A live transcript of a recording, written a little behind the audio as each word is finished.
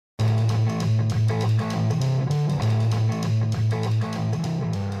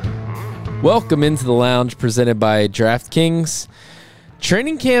Welcome into the lounge presented by DraftKings.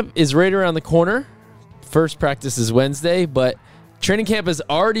 Training camp is right around the corner. First practice is Wednesday, but training camp has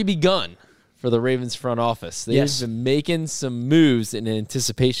already begun for the Ravens front office. They've been making some moves in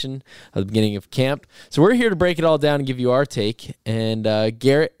anticipation of the beginning of camp. So we're here to break it all down and give you our take. And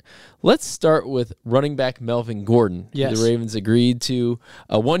Garrett, let's start with running back Melvin Gordon. Yes. The Ravens agreed to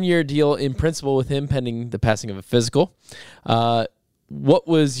a one-year deal in principle with him pending the passing of a physical. What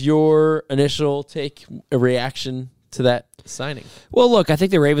was your initial take, a reaction to that signing? Well, look, I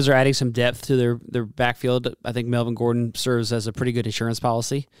think the Ravens are adding some depth to their backfield. I think Melvin Gordon serves as a pretty good insurance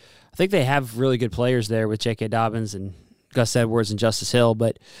policy. I think they have really good players there with J.K. Dobbins and Gus Edwards and Justice Hill,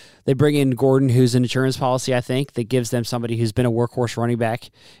 but they bring in Gordon, who's an insurance policy, I think, that gives them somebody who's been a workhorse running back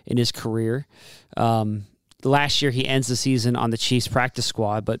in his career. Last year, he ends the season on the Chiefs practice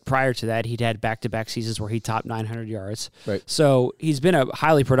squad, but prior to that, he'd had back-to-back seasons where he topped 900 yards. Right. So he's been a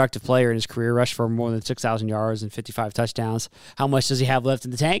highly productive player in his career, rushed for more than 6,000 yards and 55 touchdowns. How much does he have left in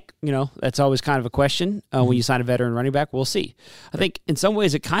the tank? You know, that's always kind of a question when you sign a veteran running back. We'll see. I think in some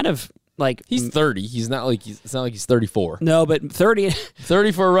ways it kind of like He's 30. It's not like he's 34. No, but 30.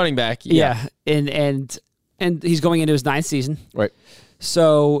 30 for a running back. Yeah, and he's going into his ninth season. Right.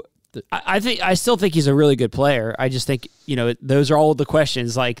 So I still think he's a really good player. I just think, those are all the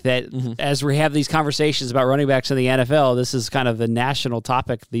questions like that as we have these conversations about running backs in the NFL. This is kind of the national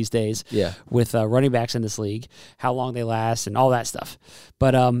topic these days with running backs in this league, how long they last and all that stuff.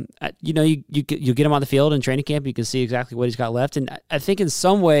 But, you get him on the field in training camp. You can see exactly what he's got left. And I think in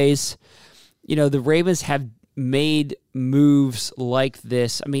some ways, the Ravens have made moves like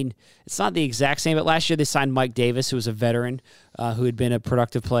this. I mean, it's not the exact same, but last year they signed Mike Davis, who was a veteran, who had been a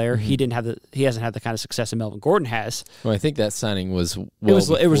productive player. He hasn't had the kind of success that Melvin Gordon has. Well, I think that signing was it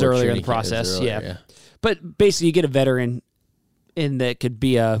was earlier in the process. Yeah. But basically, you get a veteran in that could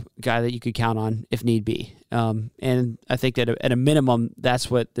be a guy that you could count on if need be. And I think that at a minimum,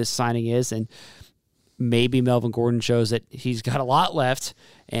 that's what this signing is. And maybe Melvin Gordon shows that he's got a lot left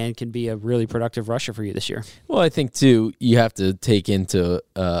and can be a really productive rusher for you this year. Well, I think, too, you have to take into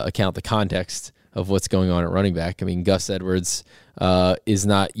account the context of what's going on at running back. I mean, Gus Edwards is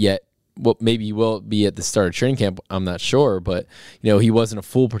not yet, well, maybe he will be at the start of training camp. I'm not sure, but, he wasn't a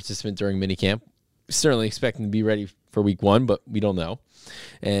full participant during minicamp. Certainly expecting to be ready for week 1, but we don't know.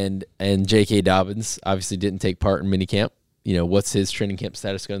 And J.K. Dobbins obviously didn't take part in minicamp. What's his training camp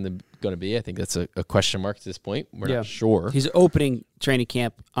status going to be? I think that's a question mark at this point. We're not sure. He's opening training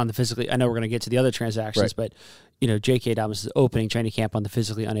camp on the physically. I know we're going to get to the other transactions, but J.K. Dobbins is opening training camp on the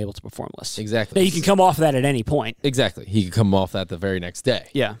physically unable to perform list. Exactly. Now, you can come off that at any point. Exactly. He could come off that the very next day.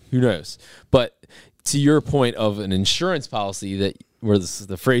 Yeah. Who knows? But to your point of an insurance policy where this is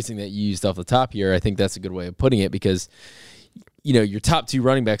the phrasing that you used off the top here, I think that's a good way of putting it because your top two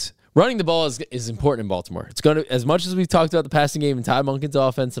running backs. Running the ball is important in Baltimore. It's going to, as much as we've talked about the passing game and Ty Monken's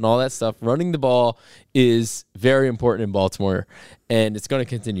offense and all that stuff, running the ball is very important in Baltimore, and it's going to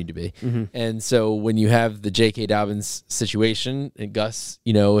continue to be. And so when you have the J.K. Dobbins situation and Gus,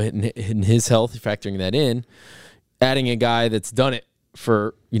 in his health, factoring that in, adding a guy that's done it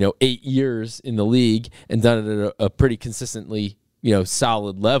for 8 years in the league and done it at a pretty consistently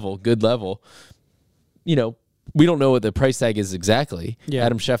solid level, good level, we don't know what the price tag is exactly. Yeah.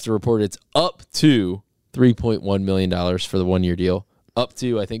 Adam Schefter reported it's up to $3.1 million for the one-year deal. Up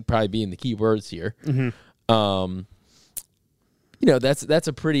to, I think, probably being the key words here. That's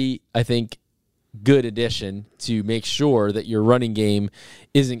a pretty, I think, good addition to make sure that your running game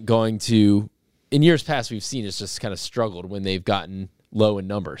isn't going to, in years past we've seen it's just kind of struggled when they've gotten low in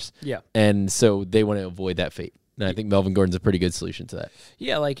numbers. Yeah. And so they want to avoid that fate. And I think Melvin Gordon's a pretty good solution to that.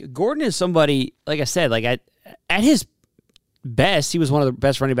 Yeah, like Gordon is somebody, like I said, like at his best, he was one of the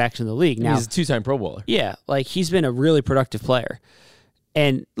best running backs in the league. Now he's a 2-time Pro Bowler. Yeah, like he's been a really productive player.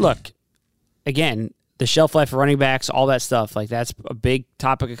 And look, again, the shelf life of running backs, all that stuff, like that's a big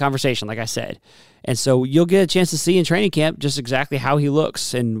topic of conversation, like I said. And so you'll get a chance to see in training camp just exactly how he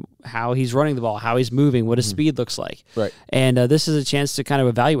looks and how he's running the ball, how he's moving, what his speed looks like. Right. And this is a chance to kind of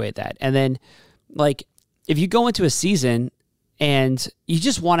evaluate that. And then, like, if you go into a season and you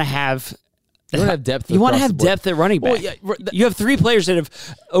just want to have depth. You want to have depth at running back. Well, you have three players that have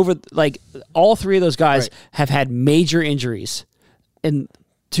all three of those guys have had major injuries in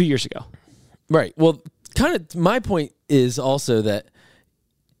 2 years ago. Right. Well, kind of my point is also that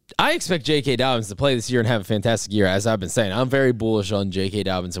I expect J.K. Dobbins to play this year and have a fantastic year. As I've been saying, I'm very bullish on J.K.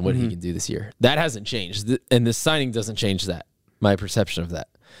 Dobbins and what he can do this year. That hasn't changed, and this signing doesn't change that. My perception of that.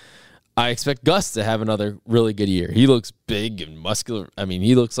 I expect Gus to have another really good year. He looks big and muscular. I mean,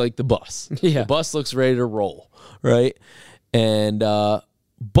 he looks like the bus. Yeah. The bus looks ready to roll, right? And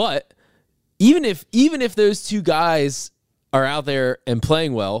but even if those two guys are out there and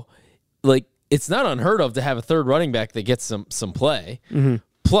playing well, like it's not unheard of to have a third running back that gets some play. Mm-hmm.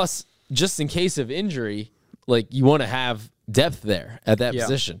 Plus, just in case of injury, like you want to have depth there at that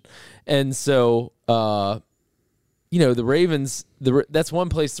position. And so, the Ravens, that's one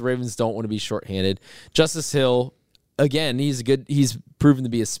place the Ravens don't want to be shorthanded. Justice Hill, again, he's proven to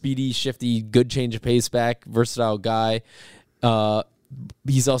be a speedy, shifty, good change of pace back, versatile guy.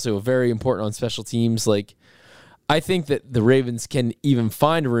 He's also very important on special teams. Like, I think that the Ravens can even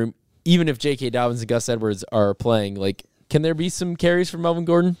find room, even if J.K. Dobbins and Gus Edwards are playing. Like, can there be some carries for Melvin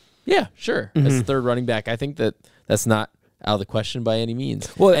Gordon? Yeah, sure. As the third running back, I think that's not out of the question by any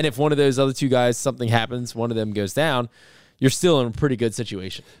means. Well, and if one of those other two guys, something happens, one of them goes down, you're still in a pretty good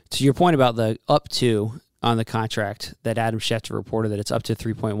situation. To your point about the up to on the contract that Adam Schefter reported that it's up to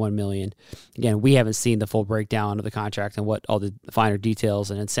 $3.1 million. Again, we haven't seen the full breakdown of the contract and what all the finer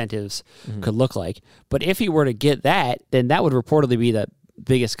details and incentives could look like. But if he were to get that, then that would reportedly be the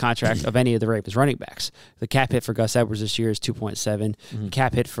biggest contract of any of the Ravens running backs. The cap hit for Gus Edwards this year is 2.7. The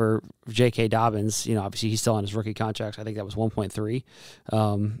cap hit for J.K. Dobbins, obviously he's still on his rookie contract. I think that was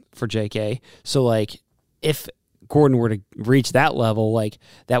 1.3 for J.K. So, like, if Gordon were to reach that level, like,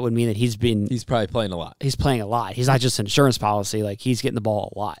 that would mean that he's probably playing a lot. He's playing a lot. He's not just an insurance policy. Like, he's getting the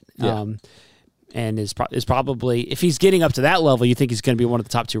ball a lot. Yeah. And is probably, if he's getting up to that level, you think he's going to be one of the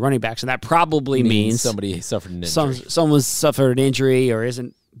top two running backs, and that probably means somebody suffered an injury. Someone's suffered an injury or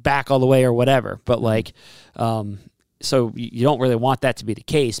isn't back all the way or whatever. But like, so you don't really want that to be the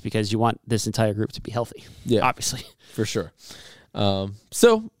case because you want this entire group to be healthy. Yeah, obviously, for sure.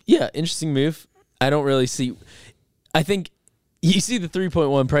 So yeah, interesting move. I don't really see. I think you see the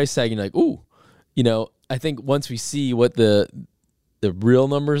 3.1 price tag, and you're like, ooh, I think once we see what the real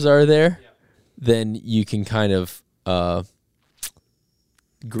numbers are there. Yeah. Then you can kind of read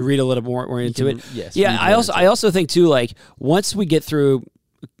a little more into it. Yes. Yeah. I also think too, like, once we get through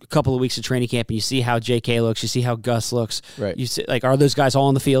a couple of weeks of training camp and you see how J.K. looks, you see how Gus looks. Right. You see, like, are those guys all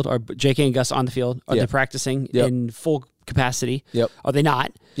on the field? Are J.K. and Gus on the field? Are they practicing in full capacity? Yep. Are they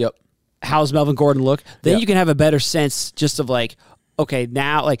not? Yep. How's Melvin Gordon look? Then you can have a better sense just of like, okay,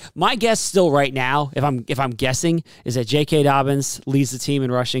 now, like, my guess still right now, if I'm guessing, is that J.K. Dobbins leads the team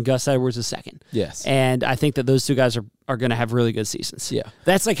in rushing, Gus Edwards is second. Yes. And I think that those two guys are going to have really good seasons. Yeah.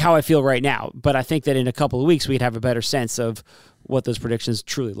 That's like how I feel right now. But I think that in a couple of weeks, we'd have a better sense of what those predictions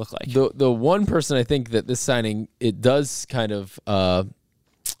truly look like. The one person I think that this signing, it does kind of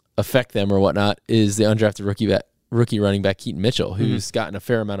affect them or whatnot, is the undrafted rookie running back Keaton Mitchell, who's gotten a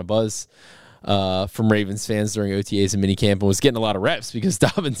fair amount of buzz from Ravens fans during OTAs and minicamp and was getting a lot of reps because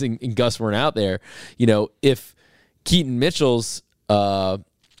Dobbins and Gus weren't out there. If Keaton Mitchell's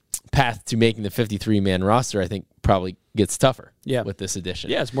path to making the 53-man roster, I think, probably gets tougher with this addition.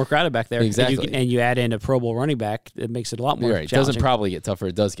 Yeah, it's more crowded back there. Exactly. And you add in a Pro Bowl running back, it makes it a lot more challenging. It doesn't probably get tougher.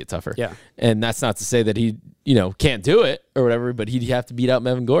 It does get tougher. Yeah. And that's not to say that he, can't do it or whatever, but he'd have to beat out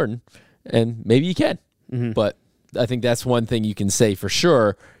Melvin Gordon. And maybe he can. Mm-hmm. But I think that's one thing you can say for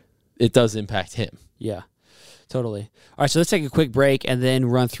sure. It does impact him. Yeah, totally. All right, so let's take a quick break and then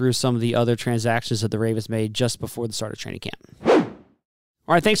run through some of the other transactions that the Ravens made just before the start of training camp. All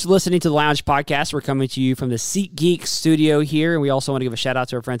right, thanks for listening to the Lounge Podcast. We're coming to you from the SeatGeek studio here, and we also want to give a shout-out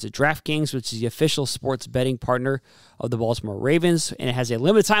to our friends at DraftKings, which is the official sports betting partner of the Baltimore Ravens, and it has a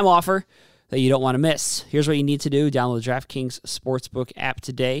limited-time offer that you don't want to miss. Here's what you need to do. Download the DraftKings Sportsbook app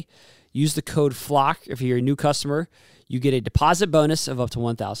today. Use the code FLOCK if you're a new customer. You get a deposit bonus of up to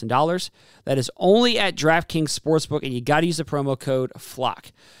 $1,000. That is only at DraftKings Sportsbook, and you got to use the promo code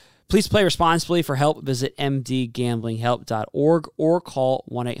FLOCK. Please play responsibly. For help, visit mdgamblinghelp.org or call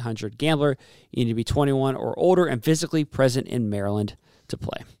 1-800-GAMBLER. You need to be 21 or older and physically present in Maryland to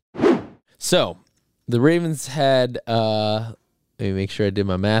play. So, the Ravens had, let me make sure I did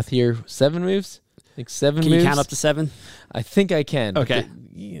my math here, 7 moves? I think 7 moves. Can you count up to 7? I think I can. Okay.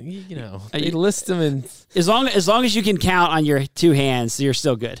 They list them in... As long as you can count on your 2 hands, you're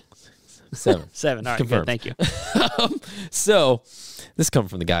still good. 7. 7. All right, confirmed. Good. Thank you. So, this comes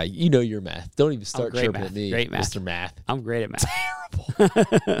from the guy. You know your math. Don't even start chirping at me, great math. Mr. Math. I'm great at math.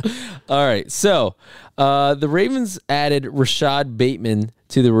 Terrible. All right. So, the Ravens added Rashad Bateman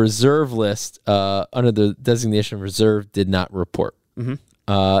to the reserve list under the designation of reserve did not report.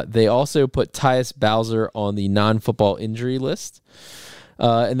 Mm-hmm. They also put Tyus Bowser on the non-football injury list.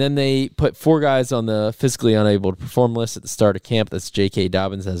 And then they put 4 guys on the physically unable to perform list at the start of camp. That's J.K.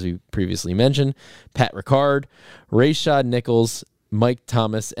 Dobbins, as we previously mentioned, Pat Ricard, Rayshad Nichols, Mike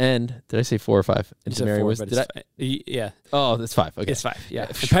Thomas, and did I say 4 or 5? And said Tamari 4, was. but Did I? yeah, Oh, that's 5. Okay, it's 5. Yeah,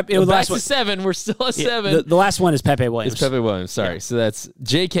 and Back the last to one, 7. We're still at 7. the last one is Pepe Williams. It's Pepe Williams. Sorry. Yeah. So that's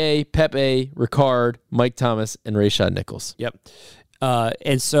J.K., Pepe, Ricard, Mike Thomas, and Rashad Nichols. Yep.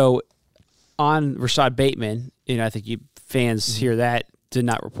 And so on Rashad Bateman, I think you fans hear that, did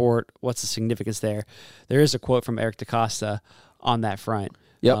not report. What's the significance there? There is a quote from Eric DaCosta on that front,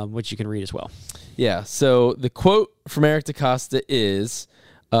 which you can read as well. Yeah. So the quote from Eric DaCosta is,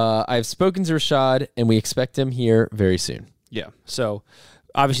 I've spoken to Rashad, and we expect him here very soon. Yeah. So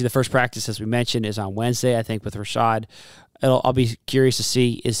obviously the first practice, as we mentioned, is on Wednesday. I think with Rashad, I'll be curious to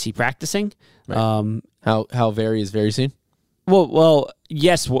see, is he practicing? Right. How very is very soon? Well,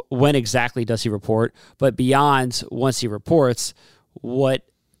 yes. When exactly does he report? But beyond once he reports,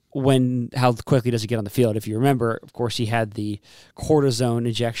 how quickly does he get on the field? If you remember, of course, he had the cortisone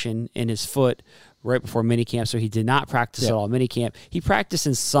injection in his foot right before minicamp, so he did not practice at all in minicamp. He practiced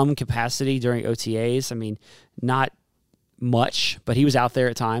in some capacity during OTAs. I mean, not much, but he was out there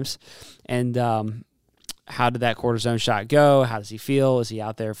at times. And how did that cortisone shot go? How does he feel? Is he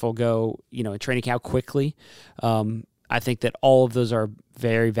out there full go, in training camp quickly? I think that all of those are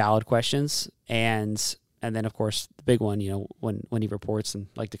very valid questions. And then, of course, the big one, when he reports, and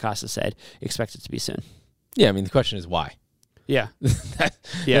like DaCosta said, expect it to be soon. Yeah, I mean, the question is why. Yeah.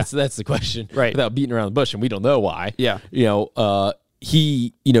 That's the question. Right. Without beating around the bush, and we don't know why. Yeah.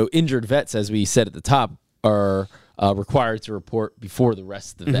 Injured vets, as we said at the top, are required to report before the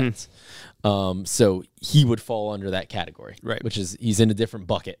rest of the vets. So he would fall under that category. Right. Which is, he's in a different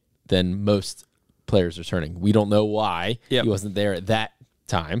bucket than most players returning. We don't know why he wasn't there at that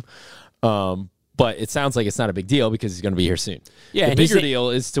time. But it sounds like it's not a big deal because he's going to be here soon. Yeah, the bigger deal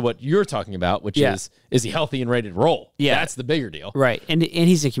is to what you're talking about, which is he healthy and ready to roll? Yeah. That's the bigger deal. Right. And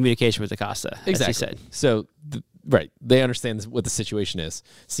he's in communication with DaCosta, Exactly. as he said. So, they understand what the situation is.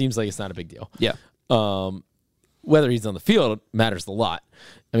 Seems like it's not a big deal. Yeah. Whether he's on the field matters a lot.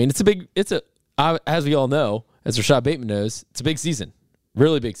 I mean, as we all know, as Rashad Bateman knows, it's a big season.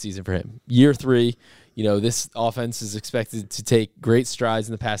 Really big season for him. Year 3. This offense is expected to take great strides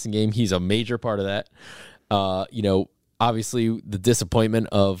in the passing game. He's a major part of that. Obviously the disappointment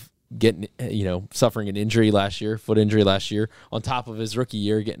of getting, suffering an injury last year, foot injury last year, on top of his rookie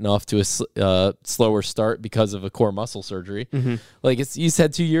year, getting off to a slower start because of a core muscle surgery. He's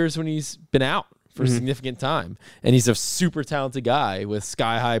had 2 years when he's been out for a significant time, and he's a super talented guy with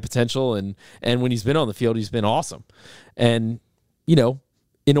sky high potential. And when he's been on the field, he's been awesome. And,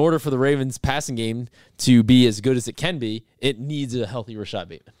 in order for the Ravens passing game to be as good as it can be, it needs a healthy Rashad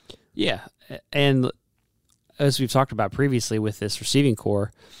Bateman. Yeah. And as we've talked about previously with this receiving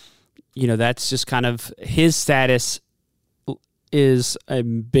core, that's just kind of his status is a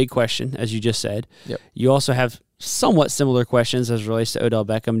big question, as you just said. Yep. You also have somewhat similar questions as it relates to Odell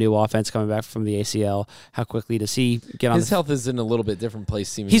Beckham, new offense coming back from the ACL. How quickly does he get on? His health is in a little bit different place.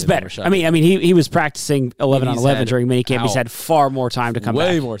 Seemingly he's better. I mean, he was practicing 11 on 11 during minicamp. He's had far more time to come back.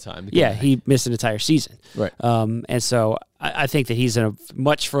 Way more time. He missed an entire season. Right. And so I think that he's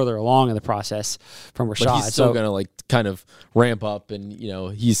much further along in the process from Rashad. But he's still going to kind of ramp up, and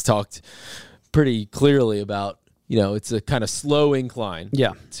he's talked pretty clearly about. It's a kind of slow incline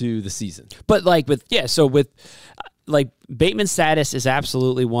to the season. But Bateman's status is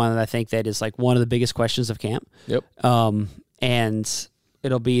absolutely one that I think that is one of the biggest questions of camp. Yep. And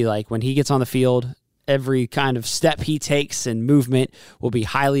it'll be when he gets on the field, every kind of step he takes and movement will be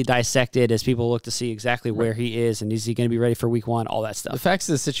highly dissected as people look to see exactly where he is, and is he going to be ready for week 1, all that stuff. The facts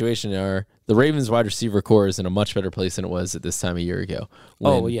of the situation are the Ravens wide receiver core is in a much better place than it was at this time a year ago.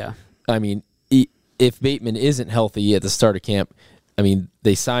 I mean, if Bateman isn't healthy at the start of camp, I mean,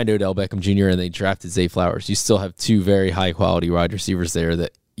 they signed Odell Beckham Jr. and they drafted Zay Flowers. You still have 2 very high-quality wide receivers there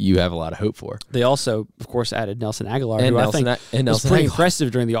that you have a lot of hope for. They also, of course, added Nelson Aguilar, who I think was pretty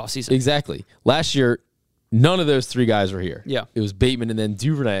impressive during the offseason. Exactly. Last year, none of those 3 guys were here. Yeah. It was Bateman, and then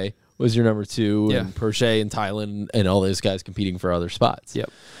Duvernay was your number 2, and Prochet and Tylen and all those guys competing for other spots.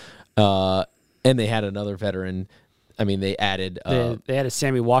 Yep. And they had another veteran. I mean, they added... they added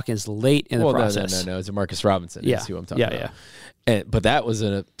Sammy Watkins late in the process. No. It's a Marcus Robinson is who I'm talking about. But that was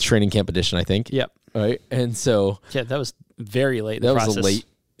a training camp edition, I think. Yep. Right? And so... Yeah, that was very late in the process. That was a late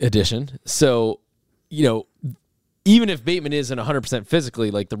edition. So, even if Bateman isn't 100%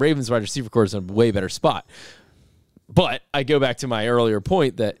 physically, the Ravens wide receiver core is in a way better spot. But I go back to my earlier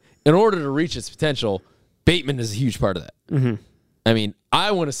point that in order to reach its potential, Bateman is a huge part of that. Mm-hmm. I mean,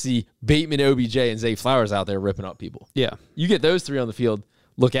 I want to see Bateman, OBJ, and Zay Flowers out there ripping up people. Yeah. You get those 3 on the field,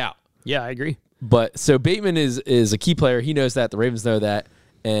 look out. Yeah, I agree. But so Bateman is a key player. He knows that. The Ravens know that.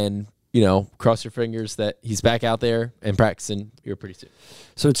 And cross your fingers that he's back out there and practicing here pretty soon.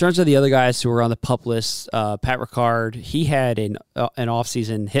 So in terms of the other guys who were on the PUP list, Pat Ricard, he had an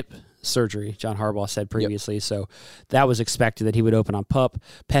off-season hip surgery, John Harbaugh said previously. Yep. So that was expected that he would open on PUP.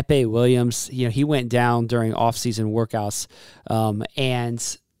 Pepe Williams, he went down during off-season workouts,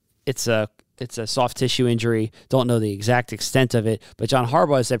 and it's a soft tissue injury. Don't know the exact extent of it, but John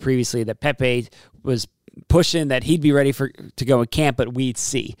Harbaugh said previously that Pepe was pushing that he'd be ready to go in camp, but we'd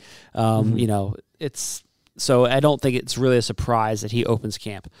see. So I don't think it's really a surprise that he opens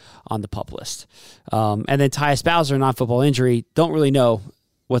camp on the PUP list. And then Tyus Bowser, non-football injury, don't really know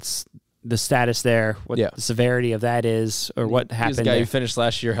what's the status there, what the severity of that is, or what happened. He was a guy who finished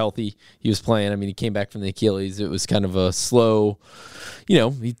last year healthy. He was playing. I mean, he came back from the Achilles. It was kind of a slow,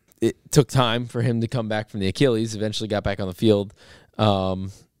 it took time for him to come back from the Achilles, eventually got back on the field.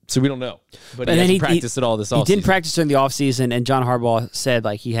 So we don't know. But he hasn't practiced at all this offseason. He didn't practice during the offseason, and John Harbaugh said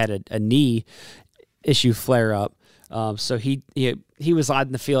he had a knee issue flare up. So he was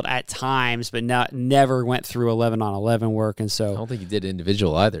on the field at times, but never went through 11-on-11 work, and so I don't think he did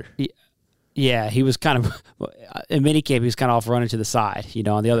individual either. Yeah, he was kind of in minicamp. He was kind of off running to the side,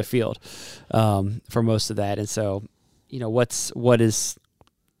 on the other field for most of that, and so what is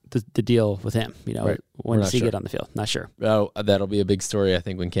the deal with him? Right. When does he get on the field? Not sure. Oh, that'll be a big story, I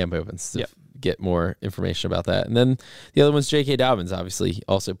think, when camp opens. Get more information about that. And then the other one's J.K. Dobbins, obviously,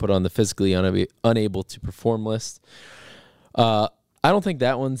 also put on the physically unable to perform list. I don't think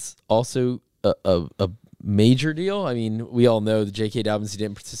that one's also a major deal. I mean, we all know that J.K. Dobbins, he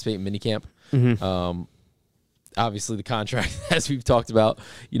didn't participate in minicamp. Mm-hmm. Obviously, the contract, as we've talked about,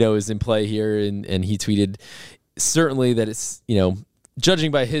 is in play here, and he tweeted certainly that it's,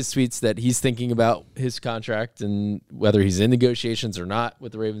 judging by his tweets, that he's thinking about his contract and whether he's in negotiations or not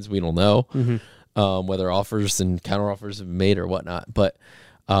with the Ravens, we don't know. Mm-hmm. Whether offers and counteroffers have been made or whatnot. But,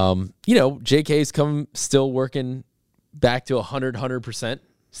 JK's still working back to 100%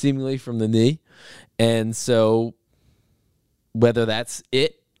 seemingly from the knee. And so whether that's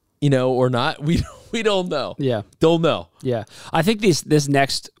it, or not, we don't know. Yeah. Don't know. Yeah. I think this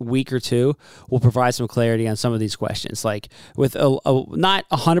next week or two will provide some clarity on some of these questions. With not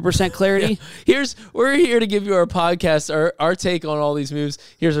 100% clarity. Yeah. We're here to give you our podcast, our take on all these moves.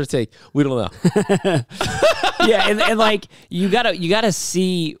 Here's our take. We don't know. Yeah, and you gotta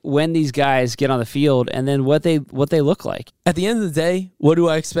see when these guys get on the field and then what they look like. At the end of the day, what do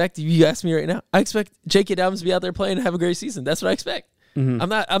I expect? If you ask me right now, I expect J.K. Dobbins to be out there playing and have a great season. That's what I expect. Mm-hmm.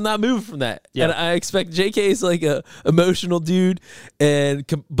 I'm not moved from that. Yeah. And I expect JK is a emotional dude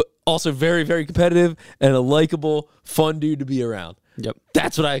but also very, very competitive and a likable, fun dude to be around. Yep.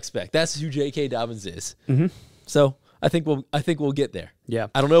 That's what I expect. That's who JK Dobbins is. Mm-hmm. So I think we'll get there. Yeah.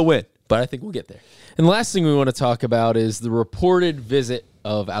 I don't know when, but I think we'll get there. And the last thing we want to talk about is the reported visit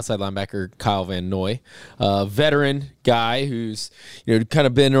of outside linebacker Kyle Van Noy, a veteran guy who's kind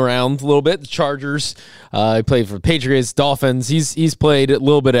of been around a little bit. The Chargers, he played for the Patriots, Dolphins. He's played a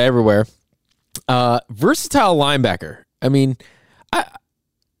little bit of everywhere. Versatile linebacker. I mean,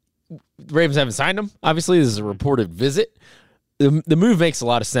 the Ravens haven't signed him. Obviously, this is a reported visit. The move makes a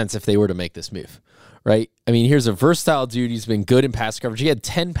lot of sense if they were to make this move, right? I mean, here's a versatile dude. He's been good in pass coverage. He had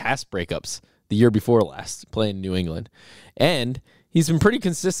 10 pass breakups the year before last playing in New England, and he's been pretty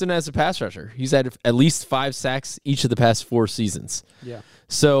consistent as a pass rusher. He's had at least 5 sacks each of the past 4 seasons. Yeah.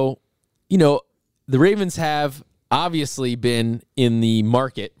 So, the Ravens have obviously been in the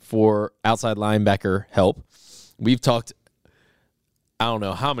market for outside linebacker help. We've talked, I don't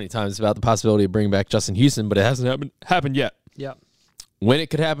know how many times, about the possibility of bringing back Justin Houston, but it hasn't happened yet. Yeah. When it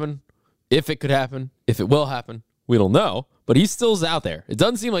could happen, if it could happen, if it will happen, we don't know. But he still's out there. It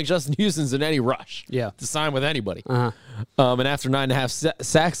doesn't seem like Justin Houston's in any rush to sign with anybody. Uh-huh. And after 9.5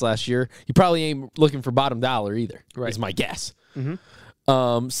 sacks last year, he probably ain't looking for bottom dollar either, is my guess. Mm-hmm.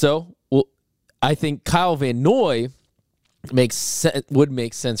 I think Kyle Van Noy would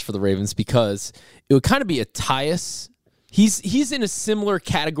make sense for the Ravens because it would kind of be a Tyus. He's in a similar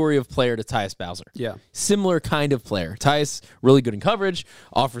category of player to Tyus Bowser. Yeah. Similar kind of player. Tyus, really good in coverage,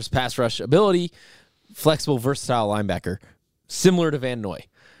 offers pass rush ability, flexible, versatile linebacker, similar to Van Noy.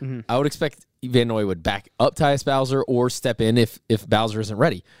 Mm-hmm. I would expect Van Noy would back up Tyus Bowser or step in if Bowser isn't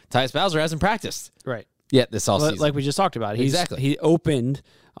ready. Tyus Bowser hasn't practiced yet this offseason. Like we just talked about. He opened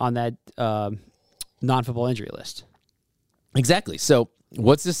on that non-football injury list. Exactly. So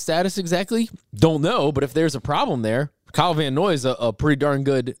what's his status exactly? Don't know, but if there's a problem there, Kyle Van Noy is a pretty darn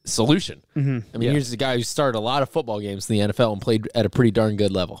good solution. Mm-hmm. I mean, here's a guy who started a lot of football games in the NFL and played at a pretty darn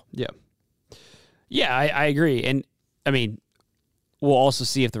good level. Yeah. Yeah, I agree. And, I mean, we'll also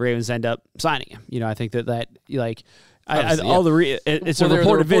see if the Ravens end up signing him. I think that Obviously, all the it's a there are the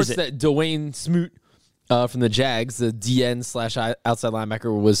reported reports visit. that Dwayne Smoot from the Jags, the DN/outside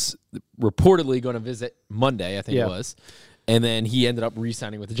linebacker, was reportedly going to visit Monday, I think it was. And then he ended up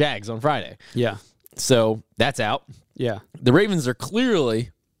re-signing with the Jags on Friday. Yeah. So that's out. Yeah. The Ravens are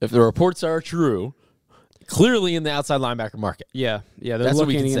clearly, if the reports are true, clearly in the outside linebacker market. Yeah. Yeah. They're That's what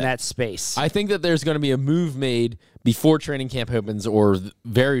we looking can in say. that space. I think that there's going to be a move made before training camp opens or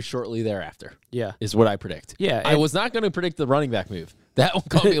very shortly thereafter. Yeah. Is what I predict. Yeah. I was not going to predict the running back move. That one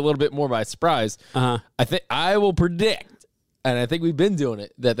caught me a little bit more by surprise. Uh-huh. I think I will predict, and I think we've been doing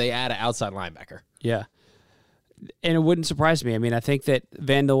it, that they add an outside linebacker. Yeah. And it wouldn't surprise me. I mean, I think that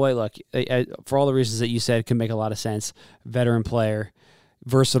Van Noy, look, for all the reasons that you said, can make a lot of sense. Veteran player,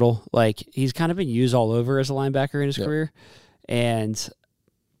 versatile. Like, he's kind of been used all over as a linebacker in his career. And,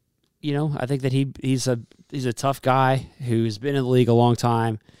 you know, I think that he's a tough guy who's been in the league a long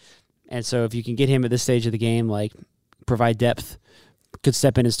time. And so if you can get him at this stage of the game, like, provide depth, could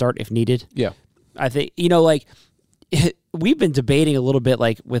step in and start if needed. Yeah. I think, you know, like, we've been debating a little bit,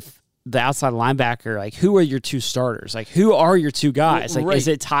 like, with the outside linebacker, like, who are your two starters? Like, who are your two guys? Like, is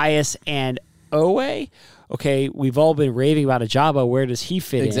it Tyus and Owe? Okay, we've all been raving about Ajabo. Where does he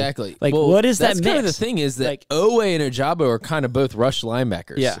fit in? Exactly. Like, well, what is that mix? mix? Kind of the thing is that like, Owe and Ajabo are kind of both rush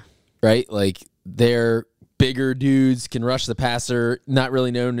linebackers. Yeah. Right? Like, they're bigger dudes, can rush the passer, not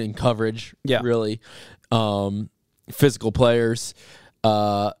really known in coverage, really. Physical players.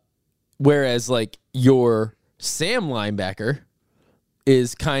 Whereas, like, your Sam linebacker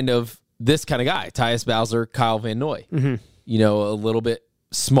is kind of this kind of guy, Tyus Bowser, Kyle Van Noy. Mm-hmm. You know, a little bit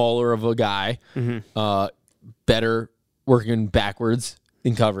smaller of a guy, better working backwards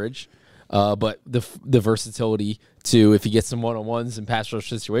in coverage, but the versatility to, if he gets some one-on-ones and pass rush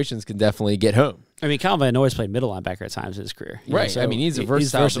situations, can definitely get home. I mean, Kyle Van Noy's played middle linebacker at times in his career. Right. So I mean, he's a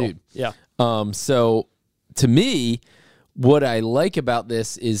versatile dude. Yeah. So, to me, what I like about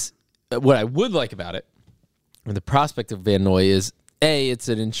this is, what I would like about it, and the prospect of Van Noy is, A, it's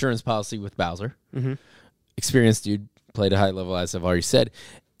an insurance policy with Bowser. Mm-hmm. Experienced dude, played a high level, as I've already said.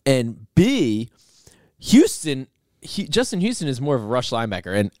 And B, Justin Houston is more of a rush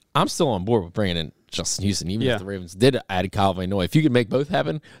linebacker, and I'm still on board with bringing in Justin Houston, even if the Ravens did add Kyle Van Noy. If you can make both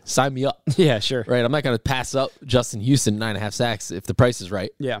happen, sign me up. Yeah, sure. Right? I'm not going to pass up Justin Houston 9.5 sacks if the price is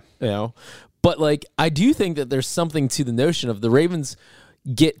right. Yeah. You know? But, like, I do think that there's something to the notion of the Ravens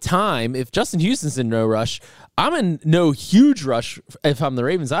get time. If Justin Houston's in no rush, I'm in no huge rush if I'm the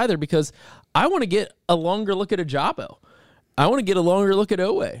Ravens either, because I want to get a longer look at Ajabo. I want to get a longer look at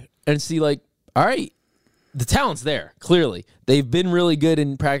Owe and see, like, all right, the talent's there, clearly. They've been really good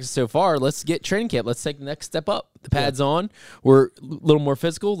in practice so far. Let's get training camp. Let's take the next step up. The pad's on. We're a little more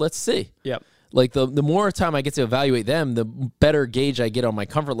physical. Let's see. Yep. Like, the more time I get to evaluate them, the better gauge I get on my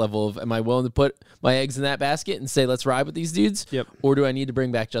comfort level of, am I willing to put my eggs in that basket and say, let's ride with these dudes? Yep. Or do I need to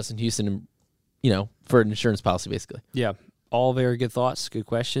bring back Justin Houston, and, you know, for an insurance policy, basically? Yeah. All very good thoughts, good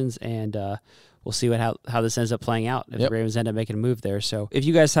questions, and we'll see how this ends up playing out if the Ravens end up making a move there. So if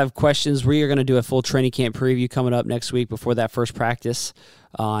you guys have questions, we are going to do a full training camp preview coming up next week before that first practice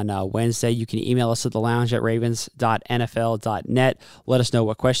on Wednesday. You can email us at thelounge@ravens.nfl.net. Let us know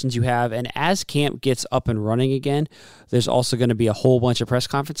what questions you have. And as camp gets up and running again, there's also going to be a whole bunch of press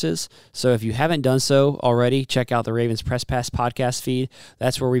conferences. So if you haven't done so already, check out the Ravens Press Pass podcast feed.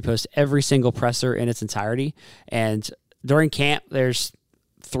 That's where we post every single presser in its entirety. And during camp, there's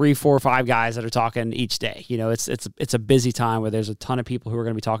 3, 4, 5 guys that are talking each day. You know, it's a busy time where there's a ton of people who are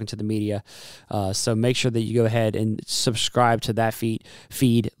going to be talking to the media. So make sure that you go ahead and subscribe to that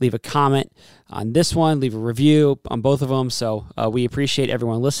feed. Leave a comment on this one. Leave a review on both of them. So we appreciate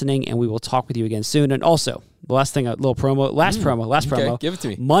everyone listening, and we will talk with you again soon. And also, the last thing, a little promo. Last promo. Give it to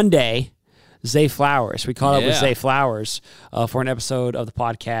me. Monday, Zay Flowers. We caught up with Yeah. Zay Flowers for an episode of the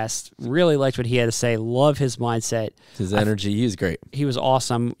podcast. Really liked what he had to say. Love his mindset. His energy, he's great. He was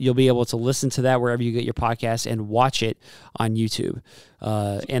awesome. You'll be able to listen to that wherever you get your podcast and watch it on YouTube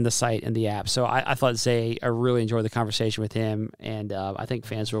and the site and the app. So I thought Zay, I really enjoyed the conversation with him, and I think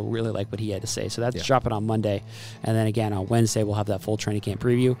fans will really like what he had to say. So that's dropping on Monday. And then again on Wednesday, we'll have that full training camp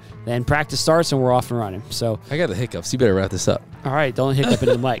preview. Then practice starts and we're off and running. So I got the hiccups. You better wrap this up. all right, don't hiccup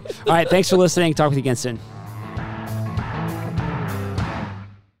into the mic. All right, thanks for listening. Talk with you again soon.